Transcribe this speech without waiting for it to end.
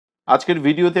আজকের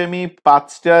ভিডিওতে আমি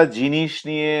 ৫টা জিনিস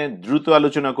নিয়ে দ্রুত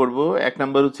আলোচনা করব। এক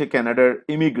নাম্বার হচ্ছে কানাডার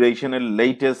ইমিগ্রেশনের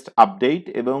লেটেস্ট আপডেট,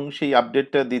 এবং সেই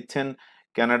আপডেটটা দিচ্ছেন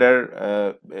কানাডার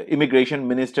ইমিগ্রেশন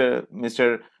মিনিস্টার মিস্টার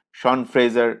শন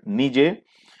ফ্রেজার নিজে।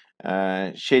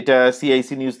 সেটা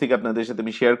সিআইসি নিউজ থেকে আপনাদের সাথে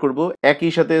আমি শেয়ার করব।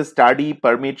 একই সাথে স্টাডি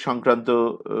পারমিট সংক্রান্ত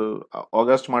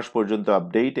অগাস্ট মাস পর্যন্ত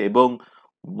আপডেট এবং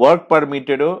ওয়ার্ক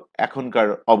পারমিটেরও এখনকার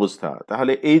অবস্থা।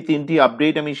 তাহলে এই 3টি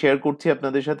আপডেট আমি শেয়ার করছি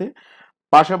আপনাদের সাথে।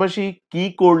 পাশাপাশি কি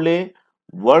করলে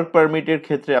ওয়ার্ক পারমিটের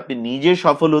ক্ষেত্রে আপনি নিজে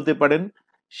সফল হতে পারেন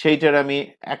সেইটার আমি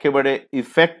একেবারে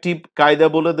ইফেক্টিভ কায়দা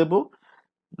বলে দেব।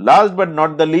 Last but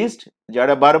not the list,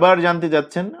 যারা বারবার জানতে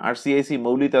যাচ্ছেন আর সিআইসি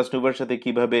মৌলি তাসনুভার সাথে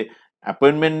কিভাবে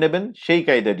অ্যাপয়েন্টমেন্ট নেবেন সেই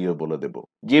কায়দাটিও বলে দেব।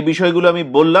 যে বিষয়গুলো আমি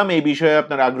বললাম এই বিষয়ে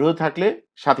আপনার আগ্রহ থাকলে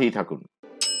সাথেই থাকুন।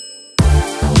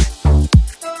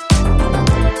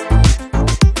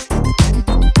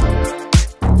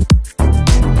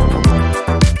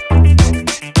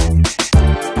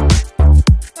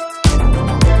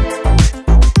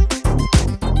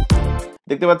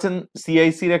 দেখতে পাচ্ছেন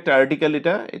সিআইসির একটা আর্টিকেল,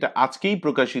 এটা আজকেই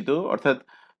প্রকাশিত, অর্থাৎ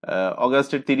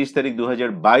অগাস্টের 30 তারিখ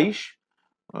 2022।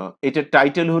 এটার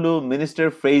টাইটেল হলো minister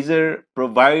Fraser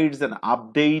provides an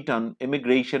update on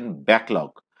immigration backlog.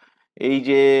 এই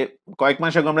যে কয়েক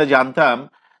মাস আগে আমরা জানতাম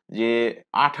যে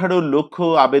 18 লক্ষ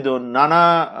আবেদন, নানা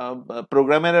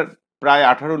প্রোগ্রামের প্রায়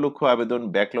 18 লক্ষ আবেদন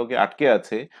ব্যাকলগে আটকে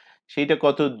আছে। সেইটা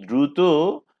কত দ্রুত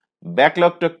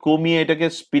ব্যাকলগটা কমিয়ে এটাকে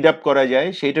স্পিড আপ করা যায়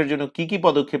সেইটার জন্য কি কি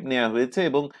পদক্ষেপ নেওয়া হয়েছে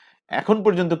এবং এখন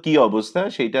পর্যন্ত কি অবস্থা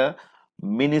সেটা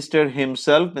মিনিস্টার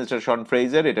হিমসেলফ মিস্টার শন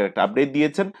ফ্রেজার এটা একটা আপডেট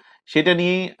দিয়েছেন। সেটা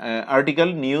নিয়ে আর্টিকেল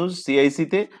নিউজ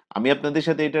সিআইসিতে আমি আপনাদের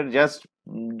সাথে এটার জাস্ট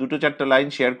 2-4টা লাইন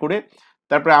শেয়ার করে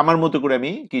তারপরে আমার মতো করে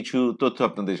আমি কিছু তথ্য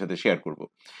আপনাদের সাথে শেয়ার করব।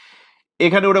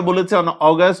 এখানে ওরা বলেছে on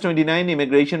August 29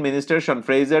 immigration minister Sean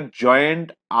Fraser joined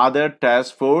other task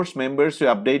force members to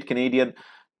update Canadian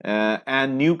and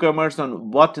newcomers on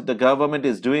what the government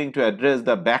is doing to address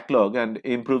the backlog and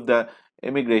improve the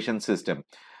immigration system.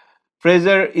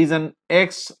 Fraser is an ex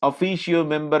officio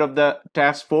member of the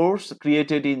task force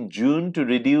created in June to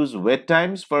reduce wait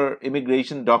times for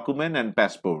immigration documents and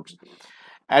passports.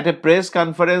 At a press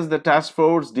conference, the task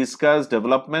force discussed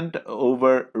development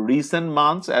over recent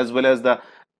months as well as the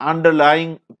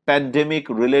underlying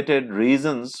pandemic-related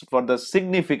reasons for the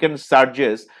significant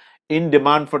surges in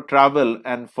demand for travel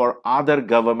and for other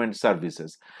government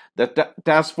services. The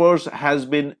task force has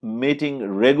been meeting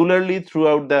regularly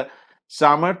throughout the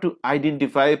summer to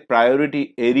identify priority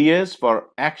areas for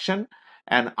action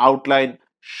and outline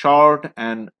short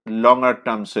and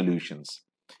longer-term solutions.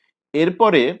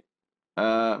 এরপরে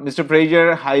Mr. Fraser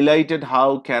highlighted how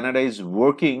Canada is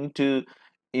working to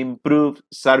improve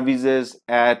services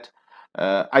at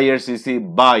IRCC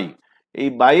by এই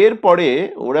বাইয়ের পরে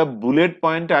ওরা bullet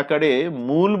point আকারে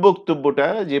মূল বক্তব্যটা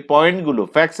যে পয়েন্টগুলো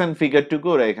ফ্যাক্টস অ্যান্ড ফিগারটুকু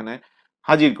ওরা এখানে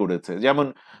হাজির করেছে। যেমন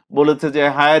বলেছে যে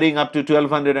hiring up to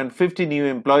 1250 new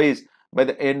employees by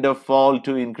the end of fall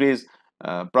to increase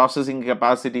processing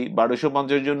capacity.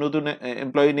 1250 জন নতুন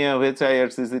এমপ্লয়ি নেওয়া হয়েছে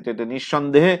আইআরসিসি, এটা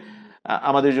নিঃসন্দেহে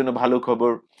আমাদের জন্য ভালো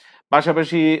খবর।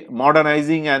 পাশাপাশি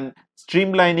মডার্নাইজিং and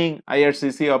স্ট্রিমলাইনিং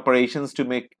IRCC operations to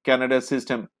make কানাডার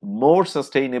system more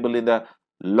sustainable in the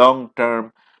long term,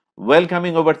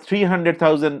 welcoming over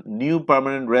 300,000 new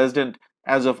permanent resident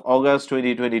as of August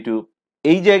 2022.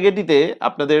 এই জায়গাটিতে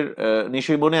আপনাদের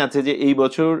নিশ্চয়ই মনে আছে যে এই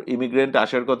বছর ইমিগ্রেন্ট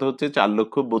আসার কথা হচ্ছে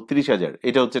 4,32,000,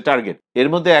 এটা হচ্ছে টার্গেট। এর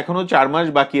মধ্যে এখনো 4 মাস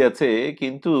বাকি আছে,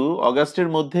 কিন্তু অগাস্টের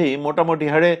মধ্যেই মোটামুটি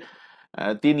হারে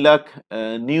 3 lakh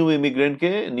new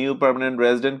ইমিগ্রেন্টকে, new permanent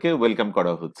রেসিডেন্টকে welcome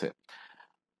করা হচ্ছে।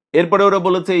 এরপরে ওরা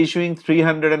বলেছে issuing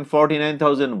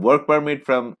 349,000 work permit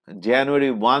from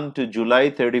January 1 to July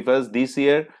 31st this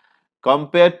year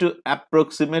compared to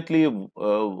approximately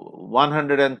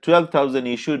 112,000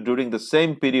 issued during the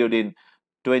same period in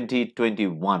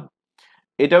 2021.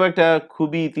 এটাও একটা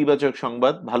খুবই ইতিবাচক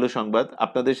সংবাদ, ভালো সংবাদ।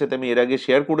 আপনাদের সাথে আমি এর আগে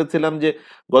শেয়ার করেছিলাম যে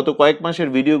গত কয়েক মাসের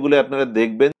ভিডিওগুলো আপনারা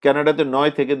দেখবেন, কানাডাতে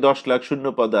 9 থেকে 10 লাখ শূন্য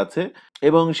পদ আছে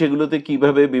এবং সেগুলোতে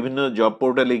কিভাবে বিভিন্ন জব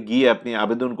পোর্টালে গিয়ে আপনি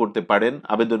আবেদন করতে পারেন,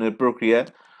 আবেদনের প্রক্রিয়া,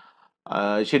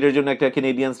 সেটার জন্য একটা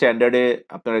কেনেডিয়ান স্ট্যান্ডার্ডে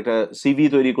আপনার একটা সিভি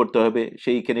তৈরি করতে হবে।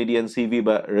 সেই কেনেডিয়ান সিভি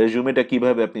বা রেজুমেটা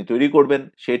কিভাবে আপনি তৈরি করবেন,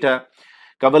 সেটা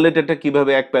কভার লেটারটা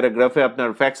কিভাবে এক প্যারাগ্রাফে আপনার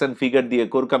ফ্যাক্টস অ্যান্ড ফিগার দিয়ে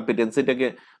কোর কম্পিটেন্সিটাকে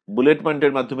বুলেট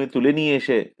পয়েন্টের মাধ্যমে তুলে নিয়ে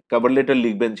এসে কভার লেটার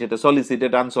লিখবেন, সেটা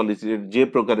সলিসিটেড আনসলিসিটেড যে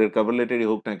প্রকারের কভার লেটারই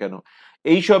হোক না কেন।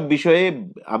 এইসব বিষয়ে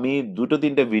আমি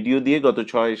 2-3টা ভিডিও দিয়ে গত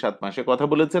 6-7 মাসে কথা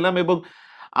বলেছিলাম এবং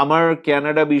আমার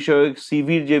কানাডা বিষয়ক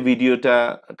সিভির যে ভিডিওটা,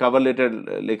 কভার লেটার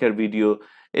লেখার ভিডিও,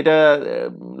 এটা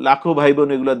লাখো ভাই বোন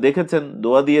এগুলো দেখেছেন,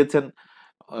 দোয়া দিয়েছেন।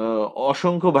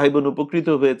 অসংখ্য ভাই বোন উপকৃত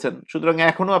হয়েছেন। সুতরাং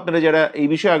এখনো আপনারা যারা এই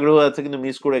বিষয়ে আগ্রহ আছে কিন্তু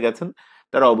মিস করে গেছেন,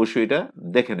 তারা অবশ্যই এটা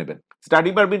দেখে নেবেন।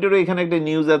 স্টাডি পারমিটেরও এখানে একটা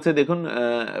নিউজ আছে, দেখুন,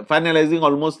 finalising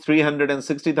almost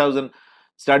 360,000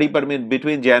 study permit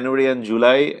between January and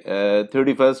July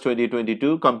 31st,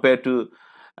 2022 compared to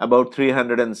about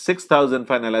 306,000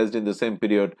 finalized in the same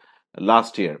period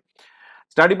last year.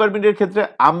 Study পারমিটের ক্ষেত্রে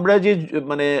আমরা যে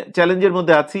মানে চ্যালেঞ্জের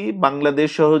মধ্যে আছি, বাংলাদেশ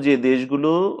সহ যে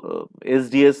দেশগুলো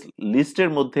এসডিএস লিস্টের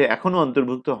মধ্যে এখনো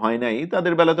অন্তর্ভুক্ত হয় নাই,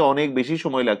 তাদের বেলাতে অনেক বেশি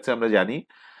সময় লাগছে আমরা জানি।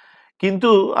 কিন্তু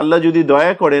আল্লাহ যদি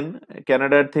দয়া করেন,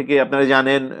 কানাডার থেকে আপনারা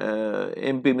জানেন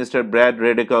এমপি মিস্টার ব্র্যাড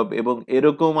রেডেকপ এবং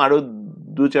এরকম আরো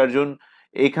 2-4 জন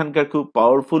এখানকার খুব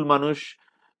পাওয়ারফুল মানুষ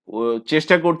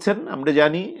চেষ্টা করছেন আমরা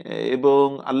জানি, এবং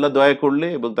আল্লাহ দয়া করলে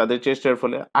এবং তাদের চেষ্টার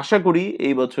ফলে আশা করি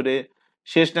এই বছরে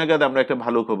শেষ নাগাদ আমরা একটা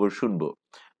ভালো খবর শুনবো।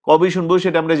 কবে শুনবো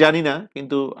সেটা আমরা জানি না,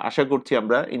 কিন্তু আশা করছি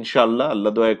আমরা ইনশাআল্লাহ,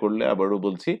 আল্লাহ দয়া করলে আবারও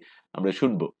বলছি আমরা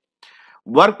শুনবো।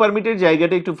 ওয়ার্ক পারমিটের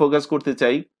জায়গাটা একটু ফোকাস করতে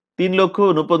চাই।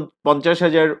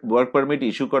 3,49,000 ওয়ার্ক পারমিট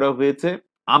ইস্যু করা হয়েছে।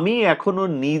 আমি এখনো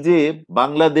নিজে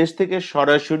বাংলাদেশ থেকে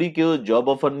সরাসরি কেউ জব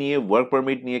অফার নিয়ে ওয়ার্ক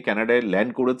পারমিট নিয়ে কানাডায়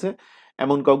ল্যান্ড করেছে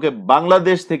এমন কাউকে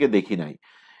বাংলাদেশ থেকে দেখি নাই,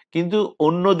 কিন্তু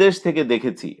অন্য দেশ থেকে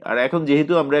দেখেছি। আর এখন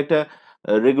যেহেতু আমরা একটা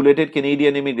regulated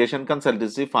Canadian immigration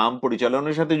consultancy firm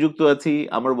পরিচালনার সাথে যুক্ত আছি,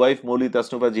 আমার ওয়াইফ মৌলি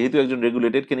তাসনুভা যেহেতু একজন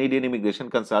রেগুলেটেড কেনেডিয়ান ইমিগ্রেশন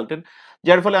কনসালটেন্ট,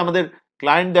 যার ফলে আমাদের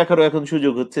ক্লায়েন্ট দেখারও এখন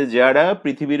সুযোগ হচ্ছে যারা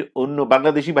পৃথিবীর অন্য,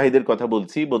 বাংলাদেশি ভাইদের কথা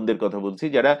বলছি, বোনদের কথা বলছি,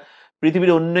 যারা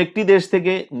পৃথিবীর অন্য একটি দেশ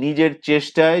থেকে নিজের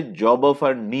চেষ্টায় জব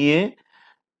অফার নিয়ে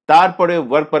তারপরে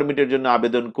ওয়ার্ক পারমিটের জন্য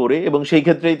আবেদন করে, এবং সেই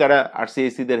ক্ষেত্রেই তারা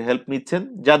আরসিআইসি দের হেল্প নিচ্ছেন,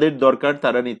 যাদের দরকার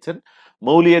তারা নিচ্ছেন।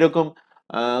 মৌলি এরকম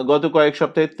গত কয়েক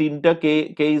সপ্তাহে 3টা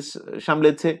কেস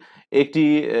সামলেছে। একটি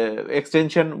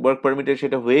এক্সটেনশন ওয়ার্ক পারমিটের,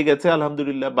 সেটা হয়ে গেছে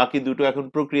আলহামদুলিল্লাহ, বাকি 2টো এখন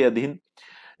প্রক্রিয়াধীন।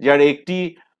 যার একটি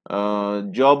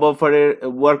জব অফারের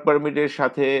ওয়ার্ক পারমিটের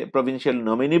সাথে প্রভিন্সিয়াল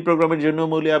নমিনি প্রোগ্রামের জন্য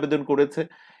মৌলি আবেদন করেছে,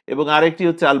 এবং আরেকটি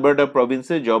হচ্ছে আলবার্টা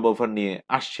প্রভিন্সে জব অফার নিয়ে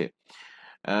আসছে।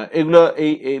 এগুলো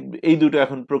এই 2টো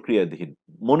এখন প্রক্রিয়াধীন।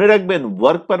 মনে রাখবেন,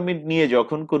 ওয়ার্ক পারমিট নিয়ে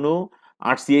যখন কোনো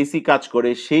আরসিআইসি কাজ করে,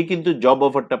 সেই কিন্তু জব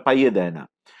অফারটা পাইয়ে দেয় না।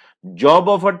 জব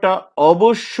অফারটা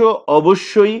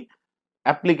অবশ্যই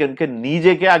অ্যাপ্লিকেন্টকে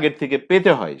নিজেকে আগের থেকে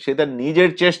পেতে হয়, সে তার নিজের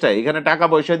চেষ্টায়। এখানে টাকা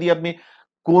পয়সা দিয়ে আপনি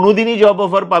কোনোদিনই জব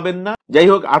অফার পাবেন না। যাই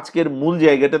হোক, আজকের মূল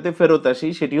জায়গাটাতে ফেরত আসি,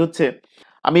 সেটি হচ্ছে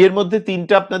আমি এর মধ্যে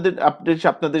 3টা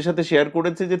আপনাদের সাথে শেয়ার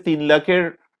করেছি যে 3 লাখের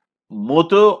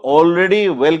মতো অলরেডি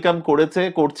ওয়েলকাম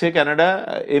করছে কানাডা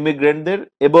ইমিগ্রেন্টদের,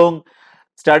 এবং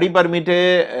স্টাডি পারমিটে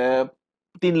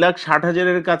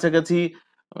 3,60,000-এর কাছাকাছি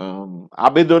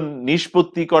আবেদন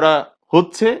নিষ্পত্তি করা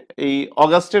হচ্ছে এই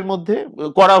অগাস্টের মধ্যে,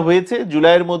 করা হয়েছে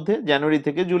জুলাইয়ের মধ্যে, জানুয়ারি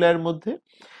থেকে জুলাইয়ের মধ্যে,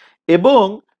 এবং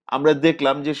আমরা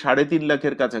দেখলাম যে 3.5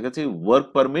 লাখের কাছাকাছি ওয়ার্ক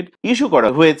পারমিট ইস্যু করা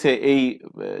হয়েছে এই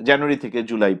জানুয়ারি থেকে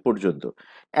জুলাই পর্যন্ত।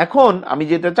 এখন আমি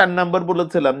যেটা 4 নাম্বার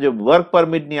বলেছিলাম যে ওয়ার্ক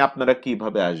পারমিট নিয়ে আপনারা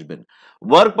কিভাবে আসবেন।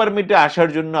 ওয়ার্ক পারমিটে আসার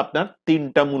জন্য আপনার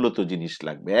 3টা মূলত জিনিস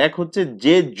লাগবে। এক হচ্ছে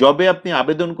যে জবে আপনি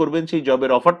আবেদন করবেন সেই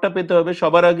জবের অফারটা পেতে হবে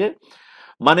সবার আগে,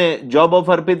 মানে জব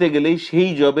অফার পেতে গেলেই সেই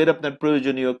জবের আপনার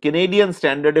প্রয়োজনীয় কেনেডিয়ান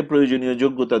স্ট্যান্ডার্ডে প্রয়োজনীয়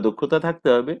যোগ্যতা দক্ষতা থাকতে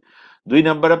হবে। 2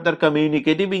 নাম্বার, আপনার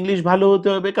কমিউনিকেটিভ ইংলিশ ভালো হতে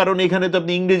হবে, কারণ এখানে তো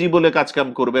আপনি ইংরেজি বলে কাজকাম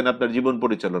করবেন, আপনার জীবন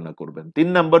পরিচালনা করবেন। 3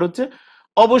 নাম্বার হচ্ছে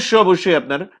অবশ্যই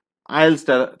আপনার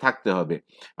আইএলটিএসটা থাকতে হবে।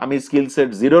 আমি স্কিল সেট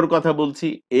 0-র কথা বলছি,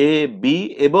 এ বি,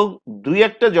 এবং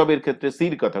 2-একটা জবের ক্ষেত্রে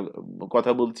সির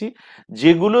কথা বলছি,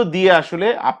 যেগুলো দিয়ে আসলে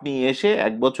আপনি এসে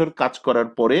 1 বছর কাজ করার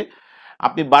পরে,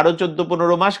 আপনি 12, 14,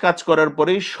 15 মাস কাজ করার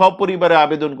পরেই সপরিবারে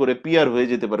আবেদন করে পিআর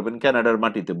হয়ে যেতে পারবেন কানাডার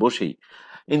মাটিতে বসেই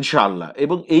ইনশাআল্লাহ।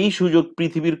 এবং এই সুযোগ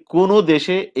পৃথিবীর কোনো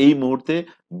দেশে এই মুহূর্তে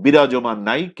বিরাজমান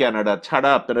নাই, কানাডা ছাড়া।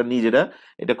 আপনারা নিজেরা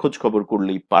এটা খোঁজ খবর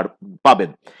করলেই পাবেন।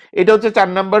 এটা হচ্ছে 4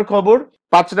 নাম্বার খবর।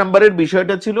 5 নাম্বারের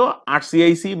বিষয়টা ছিল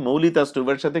আরসিআইসি মৌলি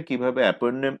তাসনুভার সাথে কিভাবে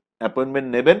অ্যাপয়েন্টমেন্ট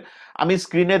নেবেন। আমি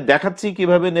স্ক্রিনে দেখাচ্ছি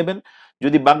কিভাবে নেবেন।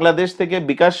 যদি বাংলাদেশ থেকে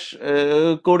বিকাশ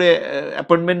করে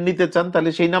অ্যাপয়েন্টমেন্ট নিতে চান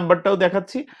তাহলে সেই নাম্বারটাও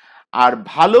দেখাচ্ছি। আর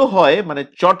ভালো হয় মানে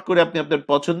চট করে আপনি আপনার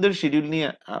পছন্দের শিডিউল নিয়ে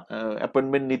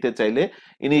অ্যাপয়েন্টমেন্ট নিতে চাইলে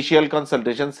ইনিশিয়াল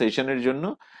কনসালটেশন সেশনের জন্য,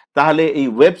 তাহলে এই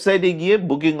ওয়েবসাইটে গিয়ে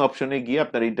বুকিং অপশনে গিয়ে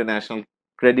আপনার international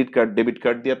credit card, debit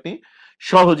card দিয়ে আপনি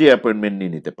সহজে অ্যাপয়েন্টমেন্ট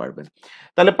নিয়ে নিতে পারবেন।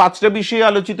 তাহলে 5টা বিষয়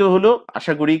আলোচিত হলো।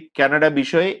 আশা করি কানাডা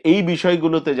বিষয়ে, এই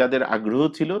বিষয়গুলোতে যাদের আগ্রহ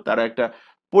ছিল তারা একটা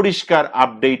পরিষ্কার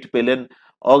আপডেট পেলেন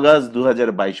অগাস্ট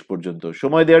 2022 পর্যন্ত।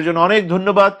 সময় দেওয়ার জন্য অনেক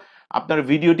ধন্যবাদ। আপনার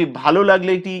ভিডিওটি ভালো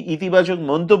লাগলে একটি ইতিবাচক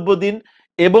মন্তব্য দিন,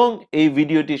 এবং এই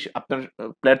ভিডিওটি আপনার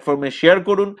প্ল্যাটফর্মে শেয়ার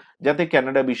করুন, যাতে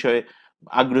কানাডা বিষয়ে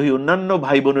আগ্রহী অন্যান্য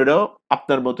ভাই বোনেরাও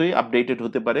আপনার মতোই আপডেটেড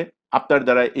হতে পারে, আপনার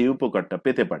দ্বারা এই উপকারটা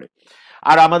পেতে পারে।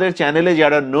 আর আমাদের চ্যানেলে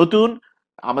যারা নতুন,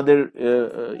 আমাদের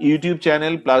ইউটিউব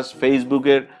চ্যানেল প্লাস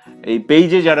ফেসবুকের এই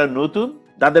পেজে যারা নতুন,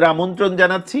 তাদের আমন্ত্রণ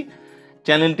জানাচ্ছি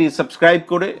চ্যানেলটি সাবস্ক্রাইব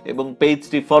করে এবং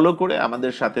পেজটি ফলো করে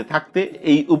আমাদের সাথে থাকতে।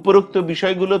 এই উপরোক্ত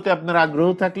বিষয়গুলোতে আপনার আগ্রহ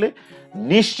থাকলে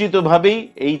নিশ্চিতভাবেই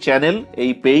এই চ্যানেল,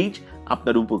 এই পেজ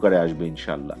আপনার উপকারে আসবে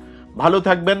ইনশাআল্লাহ। ভালো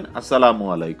থাকবেন। আসসালামু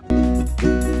আলাইকুম।